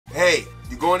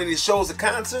going to these shows or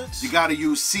concerts, you gotta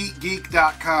use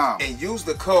SeatGeek.com and use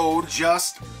the code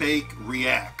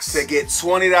JustBakeReacts to get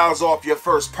 $20 off your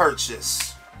first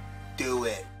purchase. Do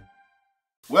it.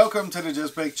 Welcome to the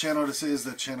Just Bake channel. This is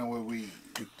the channel where we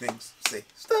Do things, say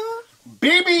stuff.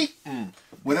 BIBI!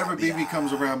 Whenever BIBI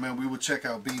comes around, man, we will check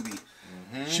out BIBI.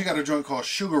 She got a joint called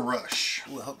Sugar Rush.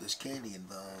 Ooh, I hope there's candy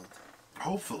involved.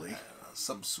 Hopefully.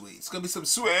 Something sweet. It's gonna be some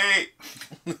sweet.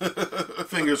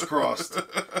 Fingers crossed.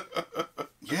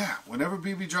 Yeah, whenever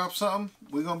BIBI drops something,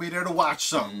 we're gonna be there to watch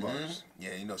something.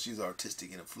 Yeah, you know she's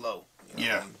artistic in the flow. You know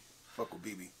Yeah. what I mean? Fuck with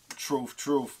BIBI.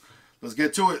 Truth. Let's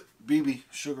get to it. BIBI,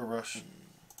 Sugar Rush.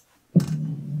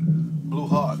 Blue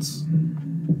Hearts.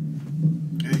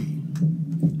 Hey.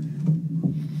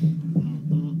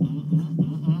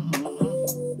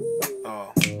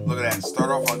 Oh, look at that.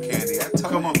 Start off on candy.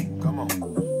 Come on.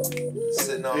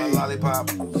 Sitting on a lollipop.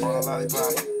 I'm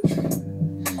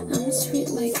sweet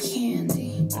like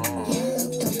candy. Don't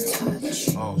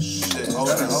touch. Oh shit. Is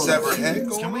that a severed head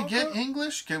going Can we on? get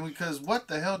English? Can we? Because what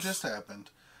the hell just happened?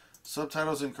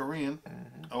 Subtitles in Korean.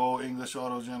 Oh, English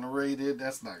auto-generated.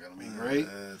 That's not going to be great.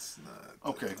 That's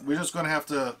not. Okay, we're just going to have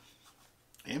to...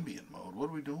 Ambient mode. What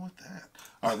are we doing with that?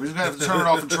 All right, we're just going to have to turn it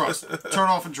off and trust. Turn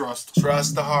off and trust.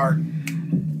 Trust the heart.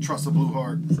 Trust the blue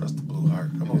heart. Trust the blue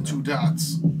heart. Come on. The two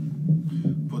dots.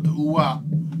 Put the ooh-ah.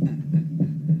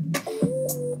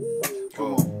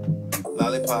 Come on.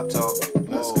 Lollipop talk.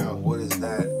 Let's go. What is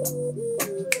that?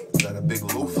 Is that a big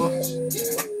loofah?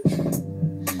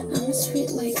 I'm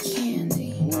sweet like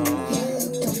candy. Don't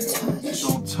touch.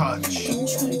 Don't touch. Don't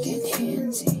try to get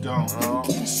handsy. Don't.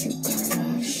 Get a sugar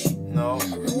rush. No.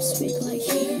 I'm sweet like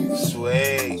candy.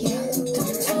 Sway.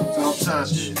 Don't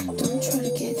touch. Don't try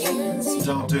to get handsy.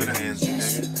 Don't do the that. hands,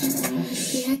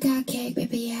 nigga. Yeah, I got cake,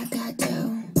 baby, I got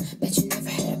dough. Bet you never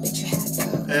had a bitch you had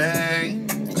dough. Hey.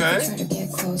 Okay. Try to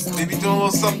get close on Maybe doing a little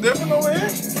something different over here.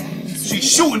 She's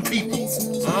shooting people.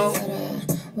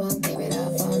 Won't give it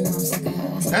up, oh no,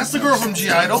 sucker. That's the girl from G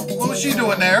Idol. What was she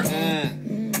doing there?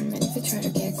 If you try to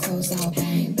get close, I'll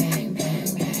bang, bang, bang,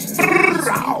 bang.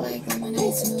 Like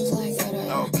lemonade, smooth like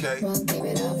butter. Okay. Won't give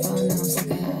it up, oh no,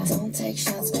 sucker. Don't take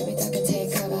shots, baby, duck and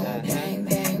take cover. Bang,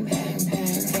 bang, bang,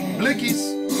 bang, bang. Blickies.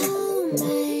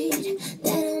 Homemade, they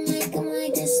don't make 'em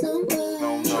like this no more.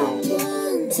 No.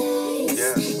 One taste,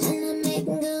 Yes. and I make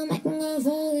 'em go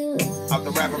fall in love. Out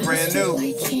the rapper brand new.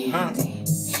 Like candy.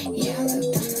 Yeah,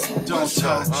 look, don't touch. Don't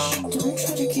touch. Don't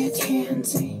try to get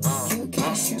handsy. You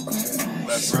get sugar rush.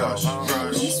 Let's go.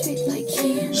 I'm sweet like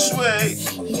candy. Sway.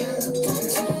 Yeah, look, don't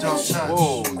touch. Don't touch.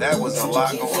 Whoa, that was a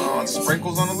lot going on.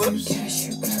 Sprinkles on the lips. Get a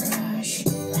sugar rush.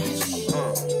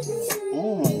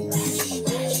 Ooh.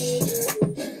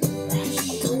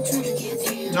 Don't try to get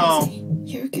handsy. Don't.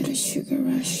 You get a sugar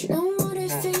rush. No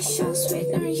artificial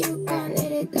sweetener. You gon'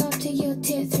 eat it up to your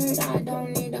teeth. I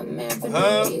don't need a man for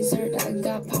no dessert. I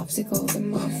got popsicles in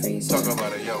my freezer. Talk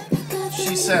about it, yo.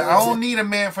 She said, I don't need a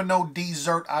man for no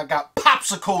dessert. I got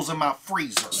popsicles in my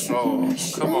freezer. Oh,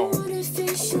 come No on.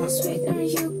 artificial sweetener.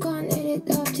 You gon' eat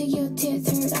it up to your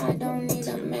teeth. I don't need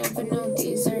a man for no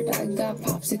dessert. I got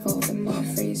popsicles in my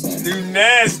freezer. You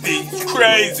nasty. You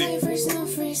crazy. Flavors, no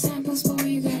free samples, boy,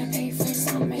 you gotta pay for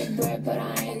some. Make bread, but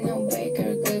I ain't no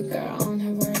baker. Good girl on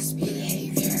her worst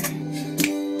behavior.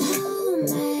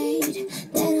 Homemade,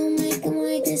 they don't make 'em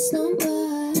like this no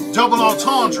more. Double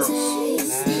entendre.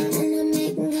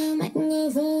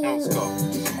 Let's go.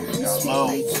 Oh.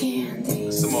 Like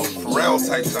candy. Some more Pharrell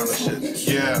type kind of shit.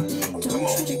 Yeah. Come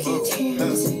on. You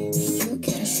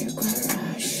get a sugar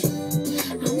rush.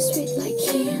 I'm sweet like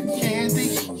candy. Candy.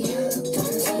 You look,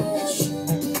 don't touch.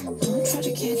 Don't try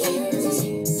to get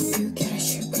handsy. You get a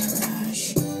sugar rush.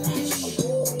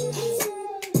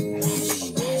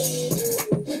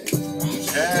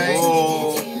 Hey.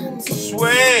 Oh,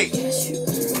 sway. Get a sugar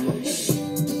rush.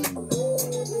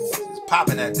 It's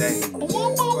popping that thing.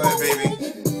 Go ahead, baby.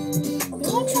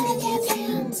 Don't try to get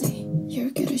handsy.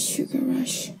 You get a sugar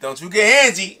rush. Don't you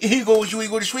get handsy. You go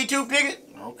to sweet tooth, nigga.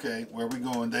 Okay, where we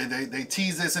going? They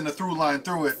tease this in the through line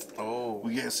through it. Oh.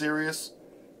 We getting serious?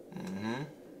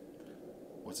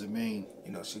 What's it mean?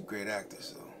 You know, she's a great actor,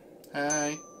 so.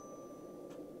 Hey.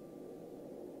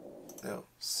 No,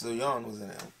 So-yeon was in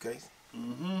it, okay?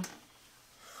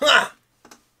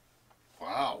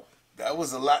 Wow. That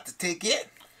was a lot to take in.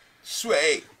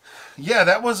 Sway. Yeah,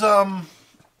 that was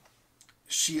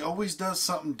she always does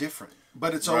something different,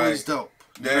 but it's always dope.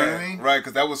 You know what I mean? Right,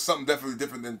 because that was something definitely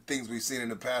different than things we've seen in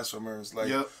the past from her. It's like,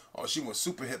 Yep. oh, she went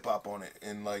super hip hop on it,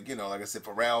 and like, you know, like I said,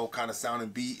 Pharrell kind of sounding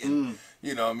beat, and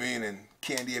you know what I mean, and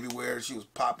Candy everywhere. She was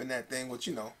popping that thing with,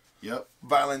 you know, Yep.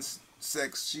 violence,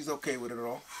 sex. She's okay with it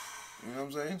all. You know what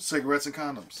I'm saying? Cigarettes and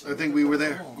condoms. I think we were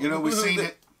there. You know, we seen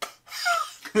it.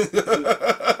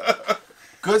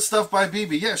 Good stuff by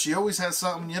BIBI. Yeah, she always has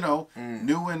something, you know,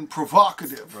 new and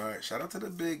provocative. Right. Shout out to the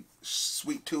big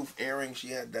sweet tooth earring she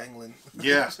had dangling.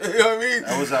 Yeah. You know what I mean?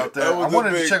 I was out there. I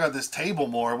wanted to check out this table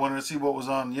more. I wanted to see what was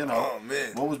on, you know,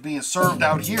 what was being served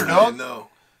out here, dog. No.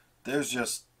 There's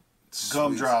just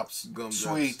gumdrops,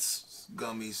 sweets,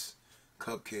 gummies,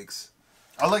 cupcakes.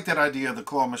 I like that idea of the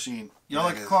claw machine. Y'all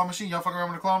like a claw machine? Y'all fuck around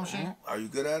with a claw machine? Are you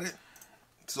good at it?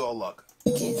 It's all luck.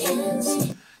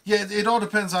 Yeah, it all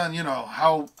depends on, you know,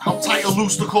 how tight or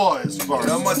loose the claw is. You know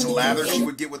how much lather she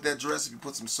would get with that dress if you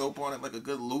put some soap on it, like a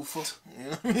good loofah? You know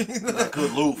what I mean? A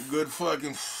good loof. Good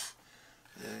fucking...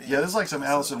 Yeah, there's like some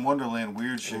Alice in Wonderland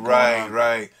weird shit going on.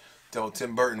 Right.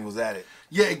 Tim Burton was at it.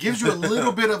 Yeah, it gives you a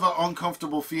little bit of an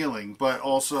uncomfortable feeling, but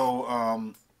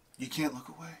also you can't look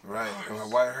away. Right.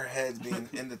 Why her head's being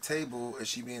in the table? Is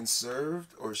she being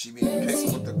served, or is she being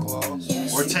picked with the claw,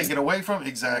 or taken away from?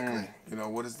 Exactly. You know,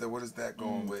 what is that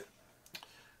going with?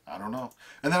 I don't know.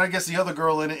 And then I guess the other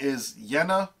girl in it is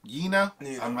Yena.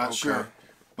 I'm not sure,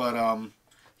 but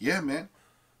yeah, man.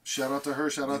 Shout out to her.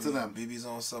 Shout out to them. BB's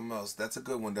on something else. That's a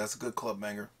good one. That's a good club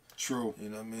banger. True. You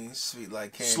know what I mean? Sweet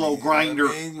like candy. Slow grinder. You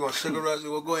know what I mean? You want sugar rush?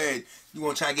 Well, go ahead. You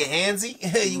want to try to get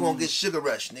handsy? You want to get sugar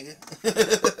rush, nigga.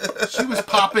 She was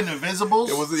popping Invisibles.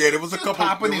 There was a couple.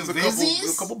 Popping There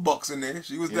was a couple bucks in there.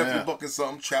 She was definitely bucking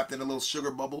something. Trapped in a little sugar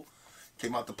bubble.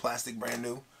 Came out the plastic brand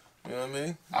new. You know what I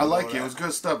mean? I like it. It was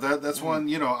good stuff. That's one,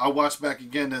 you know, I watched back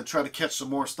again to try to catch some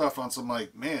more stuff on some,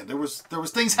 like, man, there was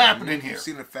things happening here. You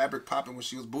seen the fabric popping when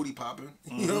she was booty popping.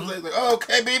 You know what I'm saying? Like, oh,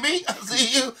 okay, BIBI, I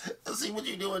see you. I see what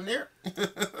you're doing there.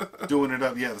 Doing it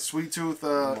up, yeah. The sweet tooth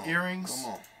earrings.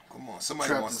 Come on. Somebody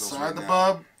trapped wants those inside right the now.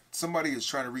 Bub. Somebody is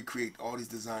trying to recreate all these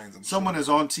designs. Someone is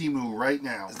on Temu right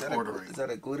now ordering. Is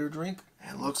that a glitter drink?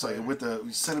 It looks like it with the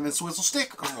cinnamon swizzle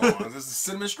stick. Come on, is this a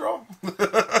cinnamon straw?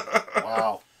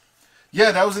 Wow.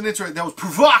 Yeah, that was that was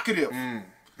provocative.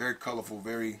 Very colorful,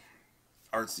 very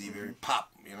artsy, very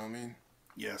pop, you know what I mean?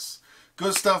 Yes.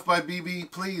 Good stuff by BIBI.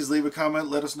 Please leave a comment.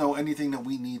 Let us know anything that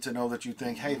we need to know that you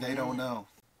think, hey, they don't know.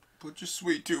 Put your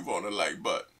sweet tooth on the like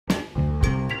button.